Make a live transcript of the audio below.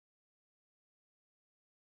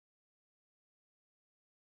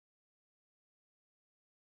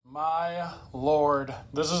My lord,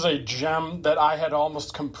 this is a gem that I had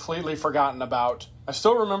almost completely forgotten about. I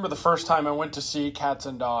still remember the first time I went to see Cats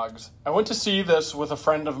and Dogs. I went to see this with a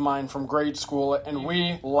friend of mine from grade school, and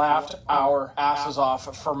we laughed our asses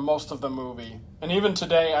off for most of the movie. And even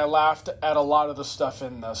today, I laughed at a lot of the stuff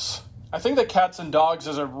in this. I think that Cats and Dogs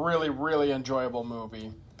is a really enjoyable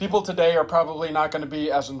movie. People today are probably not going to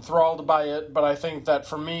be as enthralled by it, but I think that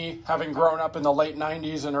for me, having grown up in the late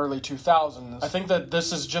 90s and early 2000s, I think that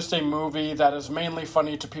this is just a movie that is mainly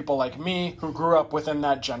funny to people like me who grew up within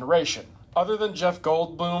that generation. Other than Jeff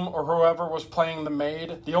Goldblum or whoever was playing the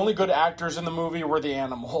maid, the only good actors in the movie were the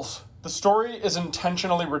animals. The story is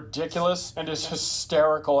intentionally ridiculous and is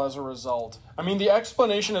hysterical as a result. I mean, the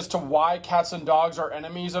explanation as to why cats and dogs are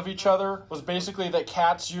enemies of each other was basically that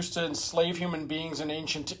cats used to enslave human beings in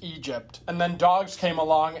ancient Egypt, and then dogs came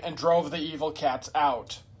along and drove the evil cats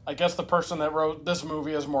out. I guess the person that wrote this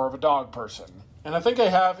movie is more of a dog person. And I think I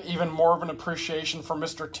have even more of an appreciation for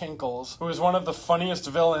Mr. Tinkles, who is one of the funniest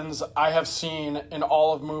villains I have seen in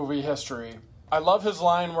all of movie history. I love his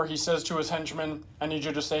line where he says to his henchmen, "I need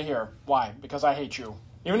you to stay here." Why? Because I hate you.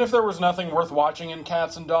 Even if there was nothing worth watching in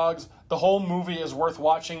Cats and Dogs, the whole movie is worth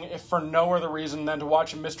watching if for no other reason than to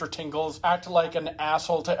watch Mr. Tinkles act like an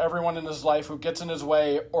asshole to everyone in his life who gets in his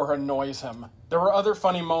way or annoys him. There were other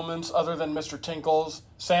funny moments other than Mr. Tinkles.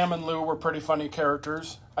 Sam and Lou were pretty funny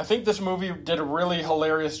characters. I think this movie did a really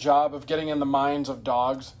hilarious job of getting in the minds of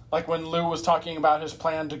dogs, like when Lou was talking about his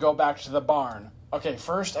plan to go back to the barn. Okay,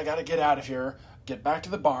 first I gotta get out of here, get back to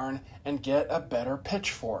the barn, and get a better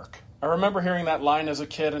pitchfork. I remember hearing that line as a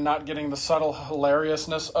kid and not getting the subtle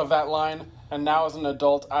hilariousness of that line, and now as an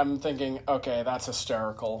adult, I'm thinking, okay, that's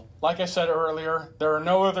hysterical. Like I said earlier, there are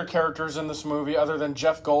no other characters in this movie other than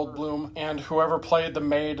Jeff Goldblum and whoever played the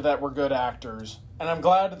maid that were good actors. And I'm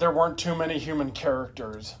glad there weren't too many human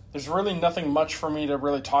characters. There's really nothing much for me to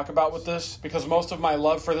really talk about with this, because most of my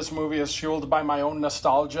love for this movie is fueled by my own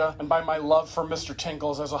nostalgia and by my love for Mr.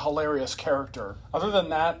 Tinkles as a hilarious character. Other than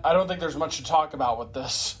that, I don't think there's much to talk about with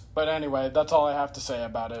this. But anyway, that's all I have to say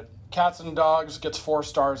about it. Cats and Dogs gets 4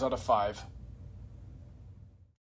 stars out of 5.